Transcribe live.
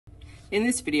In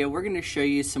this video, we're going to show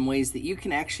you some ways that you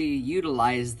can actually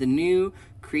utilize the new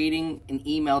creating an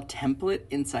email template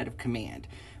inside of Command.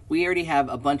 We already have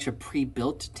a bunch of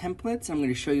pre-built templates. I'm going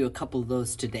to show you a couple of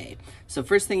those today. So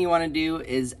first thing you want to do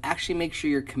is actually make sure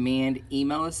your Command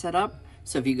email is set up.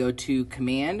 So if you go to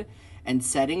Command and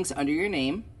Settings under your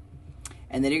name,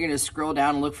 and then you're going to scroll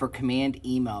down and look for Command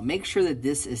Email. Make sure that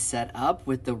this is set up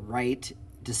with the right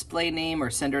display name or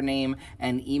sender name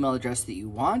and email address that you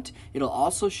want. It'll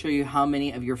also show you how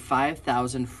many of your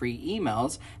 5,000 free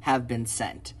emails have been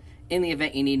sent. In the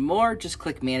event you need more, just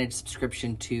click Manage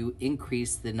Subscription to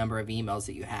increase the number of emails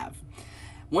that you have.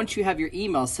 Once you have your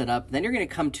email set up, then you're going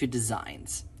to come to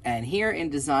Designs. And here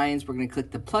in Designs, we're going to click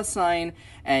the plus sign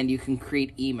and you can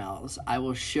create emails. I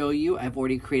will show you, I've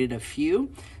already created a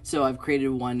few. So I've created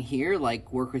one here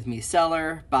like Work With Me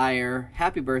Seller, Buyer,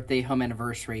 Happy Birthday, Home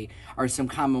Anniversary are some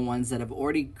common ones that have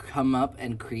already come up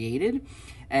and created.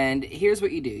 And here's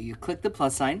what you do. You click the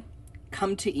plus sign,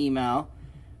 come to email,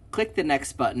 click the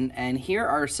next button, and here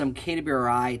are some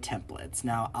KWRI templates.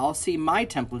 Now, I'll see my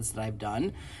templates that I've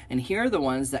done, and here are the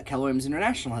ones that Keller Williams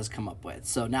International has come up with.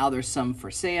 So now there's some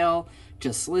for sale,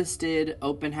 just listed,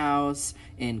 open house,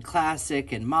 in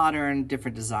classic and modern,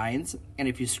 different designs. And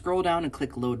if you scroll down and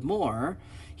click load more,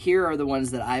 here are the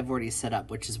ones that I've already set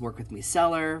up, which is Work With Me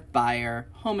Seller, Buyer,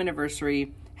 Home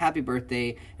Anniversary, Happy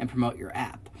Birthday, and Promote Your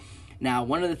App. Now,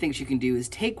 one of the things you can do is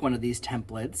take one of these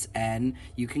templates and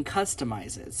you can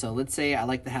customize it. So let's say I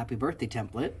like the Happy Birthday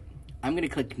template. I'm going to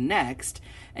click Next,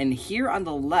 and here on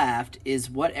the left is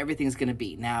what everything's going to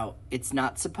be. Now, it's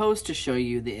not supposed to show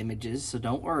you the images, so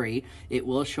don't worry. It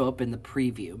will show up in the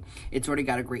preview. It's already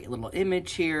got a great little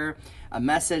image here, a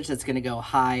message that's going to go,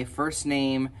 hi, first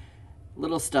name,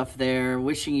 little stuff there,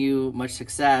 wishing you much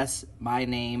success, my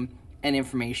name, and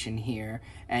information here.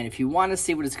 And if you want to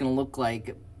see what it's going to look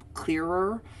like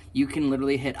clearer, you can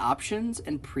literally hit Options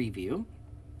and Preview.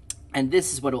 And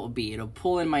this is what it will be. It'll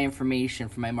pull in my information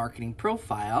from my marketing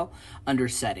profile under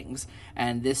Settings.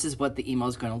 And this is what the email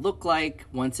is going to look like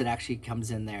once it actually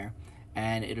comes in there.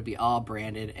 And it'll be all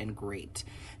branded and great.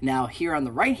 Now here on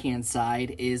the right hand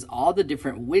side is all the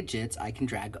different widgets I can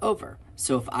drag over.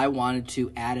 So if I wanted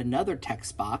to add another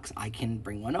text box, I can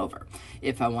bring one over.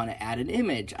 If I want to add an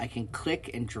image, I can click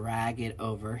and drag it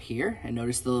over here. And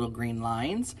notice the little green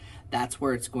lines. That's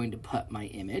where it's going to put my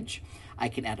image. I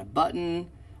can add a button,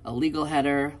 a legal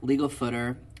header, legal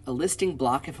footer, a listing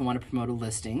block if I want to promote a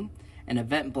listing, an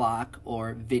event block,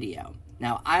 or video.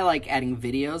 Now, I like adding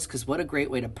videos because what a great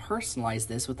way to personalize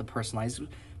this with a personalized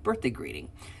birthday greeting.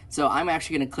 So I'm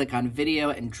actually going to click on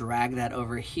video and drag that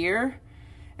over here.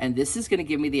 And this is going to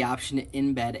give me the option to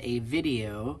embed a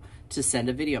video to send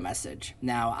a video message.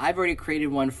 Now, I've already created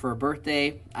one for a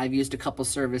birthday. I've used a couple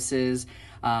services.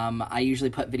 I usually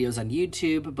put videos on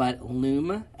YouTube, but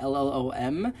Loom,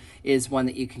 L-O-O-M, is one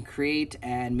that you can create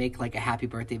and make like a happy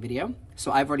birthday video.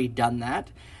 So I've already done that,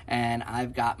 and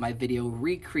I've got my video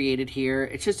recreated here.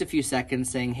 It's just a few seconds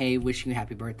saying, hey, wishing you a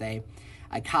happy birthday.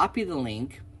 I copy the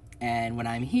link, and when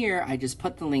I'm here, I just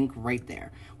put the link right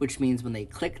there, which means when they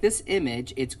click this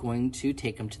image, it's going to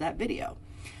take them to that video.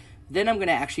 Then I'm going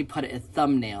to actually put a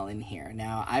thumbnail in here.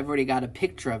 Now, I've already got a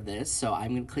picture of this, so I'm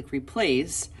going to click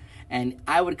Replace, and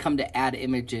I would come to Add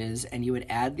Images, and you would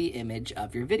add the image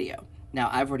of your video. Now,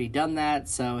 I've already done that,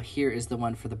 so here is the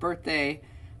one for the birthday.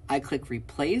 I click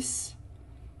Replace.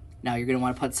 Now, you're going to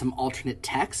want to put some alternate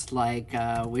text, like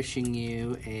wishing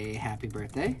you a happy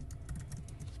birthday.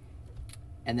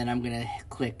 And then I'm going to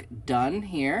click Done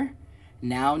here.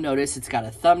 Now notice it's got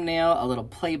a thumbnail, a little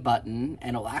play button,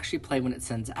 and it'll actually play when it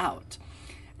sends out.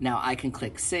 Now I can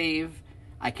click Save.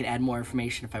 I can add more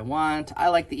information if I want. I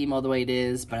like the email the way it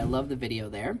is, but I love the video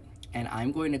there. And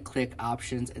I'm going to click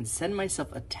Options and send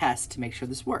myself a test to make sure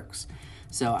this works.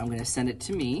 So I'm going to send it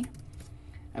to me.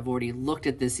 I've already looked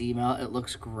at this email. It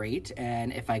looks great.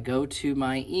 And if I go to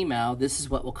my email, this is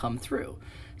what will come through.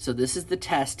 So this is the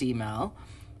test email.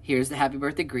 Here's the happy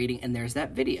birthday greeting, and there's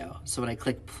that video. So when I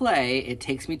click play, it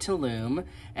takes me to Loom,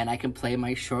 and I can play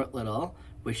my short little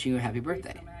wishing you a happy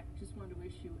birthday. Just wanted to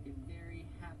wish you a very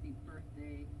happy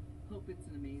birthday. Hope it's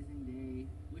an amazing day.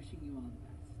 Wishing you all the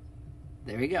best.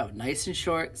 There we go. Nice and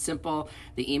short, simple.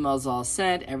 The email's all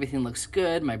sent. Everything looks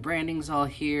good. My branding's all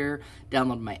here.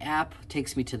 Download my app.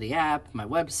 Takes me to the app, my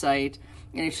website,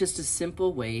 and it's just a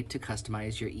simple way to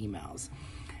customize your emails.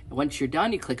 Once you're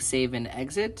done, you click Save and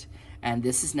Exit. And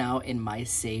this is now in my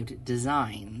saved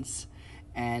designs.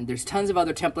 And there's tons of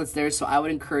other templates there, so I would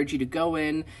encourage you to go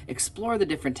in, explore the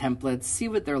different templates, see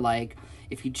what they're like.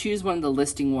 If you choose one of the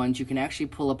listing ones, you can actually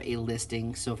pull up a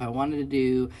listing. So if I wanted to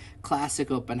do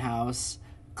classic open house,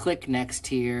 click next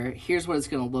here. Here's what it's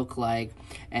going to look like,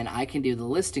 and I can do the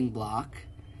listing block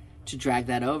to drag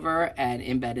that over and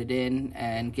embed it in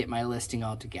and get my listing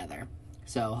all together.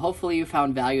 So hopefully you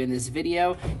found value in this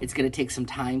video. It's going to take some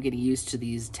time getting used to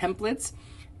these templates.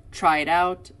 Try it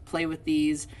out, play with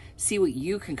these, see what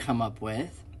you can come up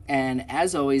with. And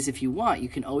as always, if you want, you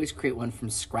can always create one from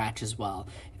scratch as well.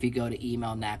 If you go to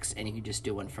email next and you can just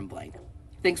do one from blank.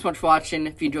 Thanks so much for watching.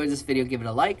 If you enjoyed this video, give it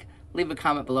a like, leave a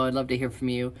comment below. I'd love to hear from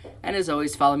you. And as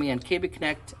always, follow me on KB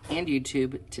Connect and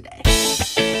YouTube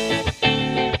today.